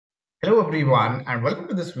Hello everyone and welcome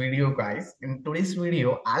to this video guys. In today's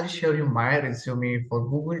video, I'll show you my resume for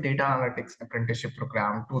Google Data Analytics Apprenticeship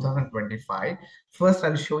Program 2025. First,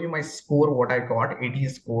 I'll show you my score, what I got,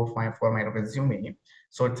 ATS score for my resume.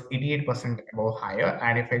 So it's 88% above higher.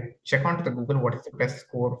 And if I check onto the Google, what is the best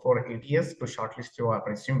score for ATS to shortlist your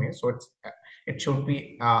resume? So it should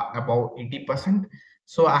be above 80%.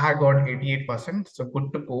 So I have got 88%. So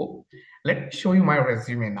good to go. Let me show you my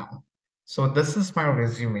resume now. So this is my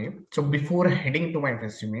resume. So before heading to my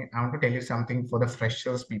resume, I want to tell you something for the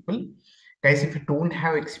freshers people. Guys, if you don't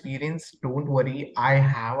have experience, don't worry. I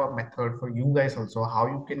have a method for you guys also how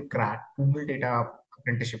you can crack Google Data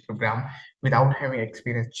Apprenticeship Program without having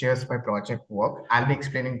experience just by project work. I'll be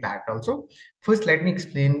explaining that also. First, let me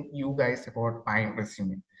explain you guys about my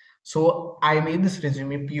resume. So I made this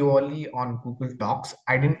resume purely on Google Docs.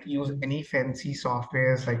 I didn't use any fancy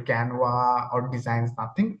softwares like Canva or designs,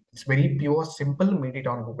 nothing. It's very pure, simple, made it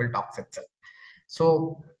on Google Docs itself.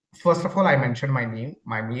 So first of all, I mentioned my name,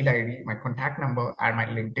 my mail ID, my contact number, and my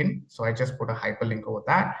LinkedIn. So I just put a hyperlink over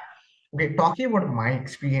that. Okay, talking about my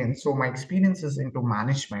experience. So my experience is into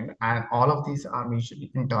management, and all of these are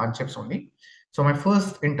usually internships only. So my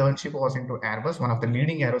first internship was into Airbus, one of the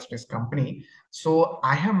leading aerospace company. So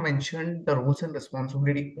I have mentioned the roles and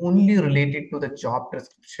responsibility only related to the job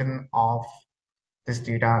description of this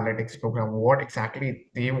data analytics program, what exactly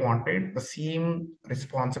they wanted, the same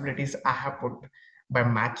responsibilities I have put by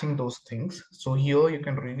matching those things. So here you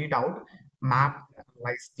can read it out, map,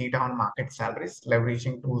 analyze data on market salaries,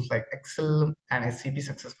 leveraging tools like Excel and SAP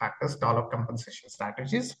success factors, dollar compensation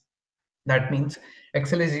strategies. That means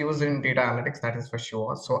Excel is used in data analytics, that is for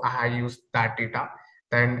sure. So I used that data.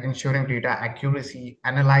 Then ensuring data accuracy,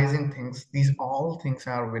 analyzing things. These all things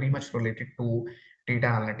are very much related to data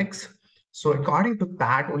analytics. So according to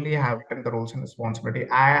that, only I have written the roles and responsibility.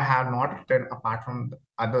 I have not written apart from the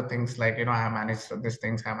other things like, I have managed these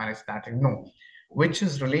things, I managed that. No, which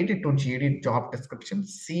is related to GD job description.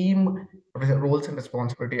 Same roles and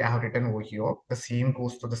responsibility I have written over here. The same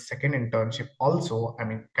goes to the second internship also, I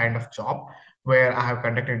mean, kind of job where I have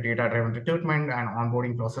conducted data-driven recruitment and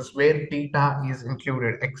onboarding process where data is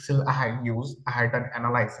included. Excel I had used, I had done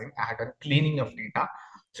analyzing, I had done cleaning of data.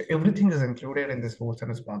 So everything is included in this roles and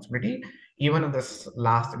responsibility. Even in this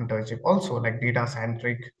last internship also, like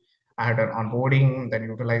data-centric, I had done onboarding, then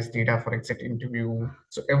utilized data for exit interview.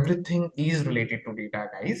 So everything is related to data,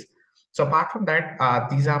 guys. So apart from that,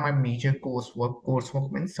 these are my major coursework.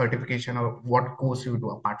 Coursework means certification or what course you do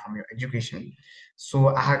apart from your education. So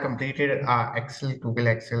I have completed Excel, Google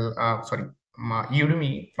Excel,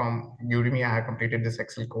 Udemy. From Udemy, I have completed this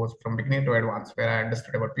Excel course from beginning to advanced, where I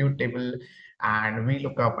understood about pivot table and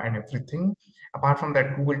VLOOKUP and everything. Apart from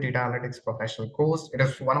that, Google Data Analytics professional course. It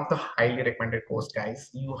is one of the highly recommended course, guys.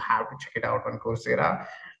 You have to check it out on Coursera.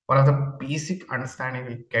 One of the basic understanding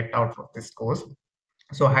you get out of this course.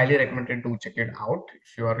 So highly recommended to check it out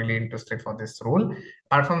if you are really interested for this role.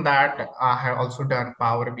 Apart from that, I have also done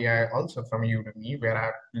Power BI also from Udemy, where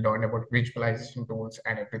I learned about visualization tools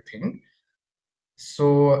and everything.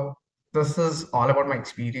 So this is all about my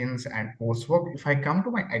experience and coursework. If I come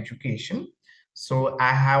to my education, so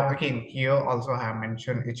I have again here also I have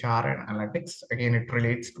mentioned HR and analytics. Again, it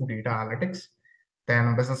relates to data analytics.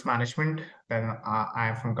 Then business management. Then I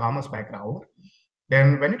am from commerce background.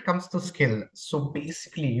 Then when it comes to skill, so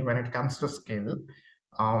basically when it comes to skill,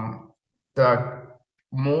 um, the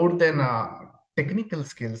more than technical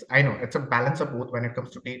skills, I know it's a balance of both. When it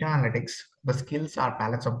comes to data analytics, the skills are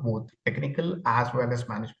balance of both technical as well as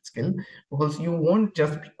management skill, because you won't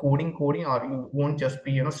just be coding, or you won't just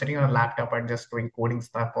be sitting on a laptop and just doing coding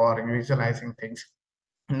stuff or visualizing things.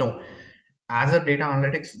 No, as a data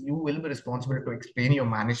analytics, you will be responsible to explain your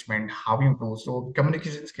management how you do. So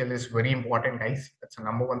communication skill is very important, guys. That's a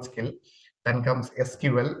number one skill. Then comes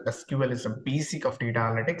SQL. SQL is a basic of data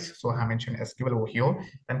analytics. So I mentioned SQL over here.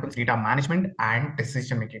 Then comes data management and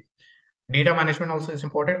decision making. Data management also is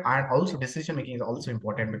important, and also decision making is also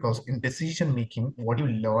important, because in decision making, what you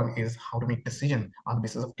learn is how to make decision on the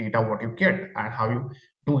basis of data, what you get and how you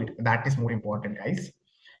do it. That is more important, guys.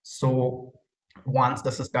 So once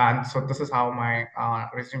this is done, so this is how my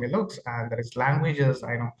resume looks. And there is languages.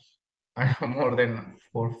 I know I have more than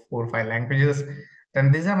four or five languages. Then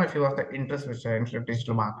these are my few of the interests which are include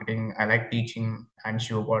digital marketing. I like teaching and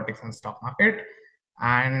geopolitics and stock market.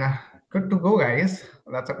 And good to go, guys.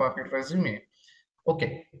 That's a perfect resume.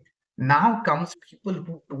 Okay. Now comes people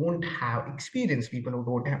who don't have experience, people who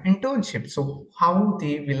don't have internship. So how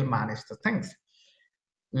they will manage the things.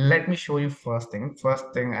 Let me show you first thing. First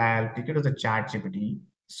thing, I'll take you to the chat GPT.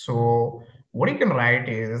 So what you can write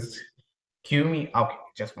is Cue me. Okay,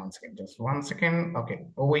 just one second. Just one second. Okay,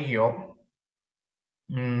 over here.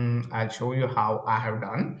 I'll show you how I have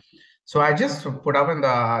done. So I just put up in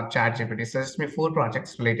the chat GPT, suggests me four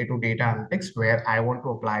projects related to data analytics where I want to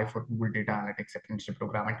apply for Google Data Analytics apprenticeship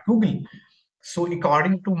program at Google. So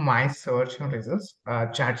according to my search and results,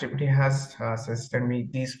 ChatGPT has suggested me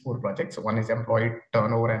these four projects. One is employee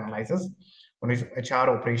turnover analysis, one is HR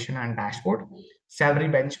operation and dashboard, salary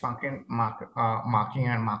benchmarking, marking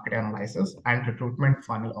and market analysis, and recruitment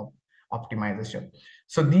funnel optimization.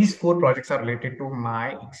 So these four projects are related to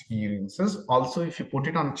my experiences. Also, if you put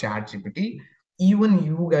it on ChatGPT, even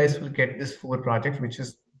you guys will get this four projects, which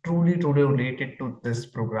is truly related to this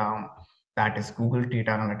program, that is Google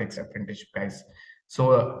Data Analytics Apprenticeship, guys.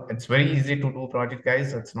 So it's very easy to do project,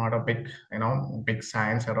 guys. It's not a big, big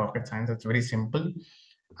science or rocket science. It's very simple.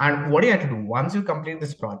 And what do you have to do? Once you complete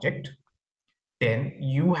this project, then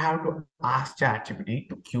you have to ask ChatGPT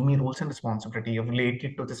to give me roles and responsibility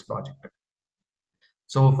related to this project.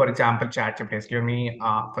 So, for example, ChatGPT has given me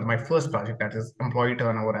for my first project, that is employee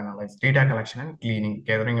turnover analysis, data collection and cleaning,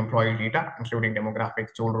 gathering employee data, including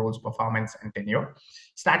demographics, job roles, performance, and tenure,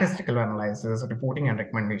 statistical analysis, reporting, and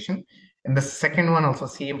recommendation. In the second one, also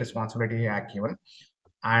same responsibility I given.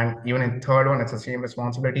 And even in third one, it's the same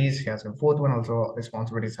responsibilities. Yes, in fourth one, also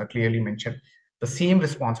responsibilities are clearly mentioned. The same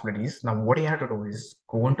responsibilities. Now, what you have to do is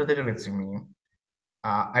go into the resume.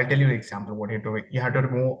 I'll tell you an example what you're doing. You have to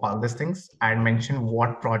remove all these things and mention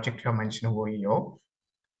what project you're mentioning over here.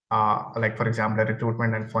 Like for example,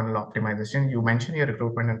 recruitment and funnel optimization. You mention your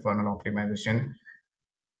recruitment and funnel optimization.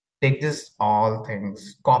 Take this all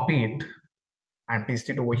things, copy it and paste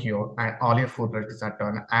it over here, and all your four projects are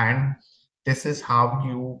done. And this is how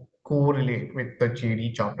you correlate with the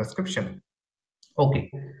JD job description. Okay.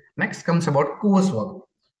 Next comes about coursework.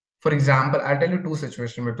 For example, I'll tell you two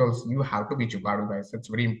situations because you have to be Jugaadu, guys. It's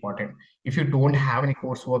very important. If you don't have any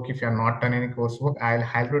coursework, if you're not done any coursework, I'll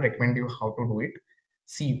highly recommend you how to do it.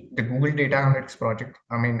 See, the Google Data Analytics project,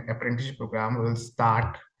 apprenticeship program will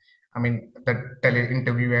start. The tele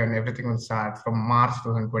interview and everything will start from March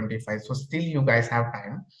 2025. So still you guys have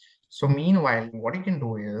time. So meanwhile, what you can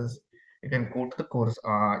do is you can go to the course,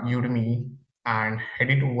 Udemy, and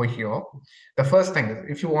head it over here. The first thing is,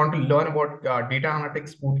 if you want to learn about data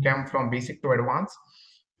analytics bootcamp from basic to advanced,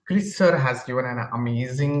 Chris sir has given an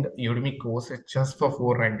amazing Udemy course. It's just for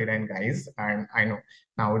 499, guys. And I know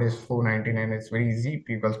nowadays 499 is very easy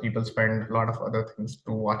because people spend a lot of other things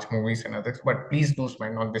to watch movies and others. But please do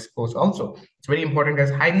spend on this course also. It's very important,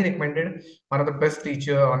 guys. Highly recommended. One of the best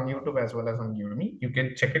teacher on YouTube as well as on Udemy. You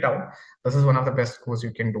can check it out. This is one of the best course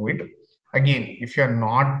you can do it. Again, if you're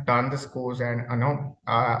not done this course and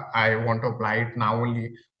I want to apply it now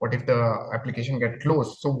only, what if the application get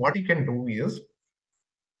closed? So what you can do is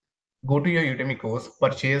go to your Udemy course,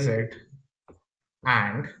 purchase it,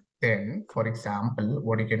 and then, for example,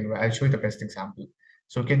 what you can do, I'll show you the best example.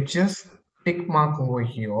 So you can just tick mark over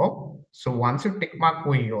here. So once you tick mark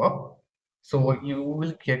over here, so you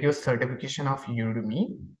will get your certification of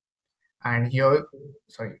Udemy. And here,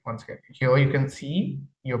 sorry, once again, here you can see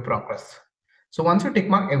your progress. So once you tick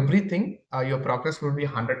mark everything, your progress will be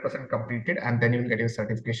 100% completed, and then you will get your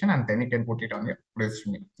certification, and then you can put it on your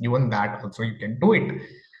resume. Even that also you can do it.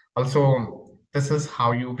 Also, this is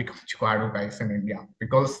how you become Chihuahua, guys, in India,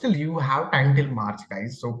 because still you have time till March,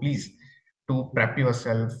 guys. So please to prep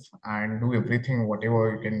yourself and do everything,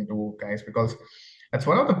 whatever you can do, guys, because that's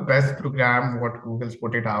one of the best program what Google's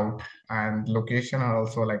put it out. And location are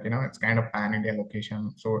also like, it's kind of pan-India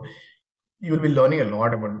location. So you will be learning a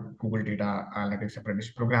lot about Google Data Analytics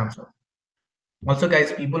Apprenticeship programs. Also,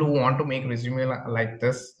 guys, people who want to make resume like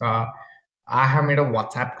this, I have made a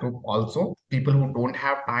WhatsApp group also. People who don't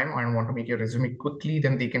have time and want to make your resume quickly,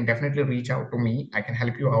 then they can definitely reach out to me. I can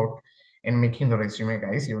help you out in making the resume,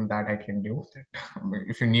 guys. Even that I can do.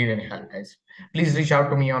 If you need any help, guys, please reach out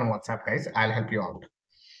to me on WhatsApp, guys. I'll help you out.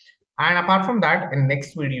 And apart from that, in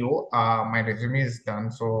next video, my resume is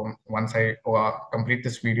done. So once I complete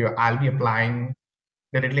this video, I'll be applying,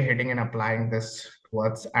 directly heading and applying this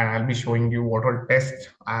towards, and I'll be showing you what all tests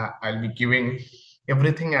I'll be giving.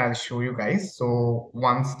 Everything I'll show you guys. So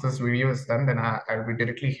once this video is done, then I'll be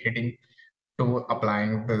directly heading to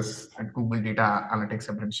applying this at Google Data Analytics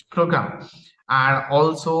Apprenticeship program. And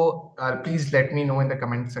also, please let me know in the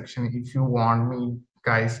comment section if you want me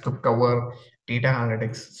guys to cover data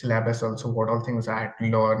analytics syllabus, also what all things I had to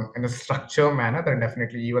learn in a structured manner, then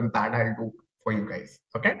definitely even that I'll do for you guys.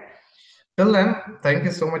 Okay. Till then, thank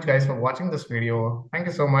you so much, guys, for watching this video. Thank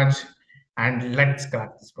you so much. And let's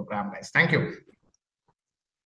crack this program, guys. Thank you.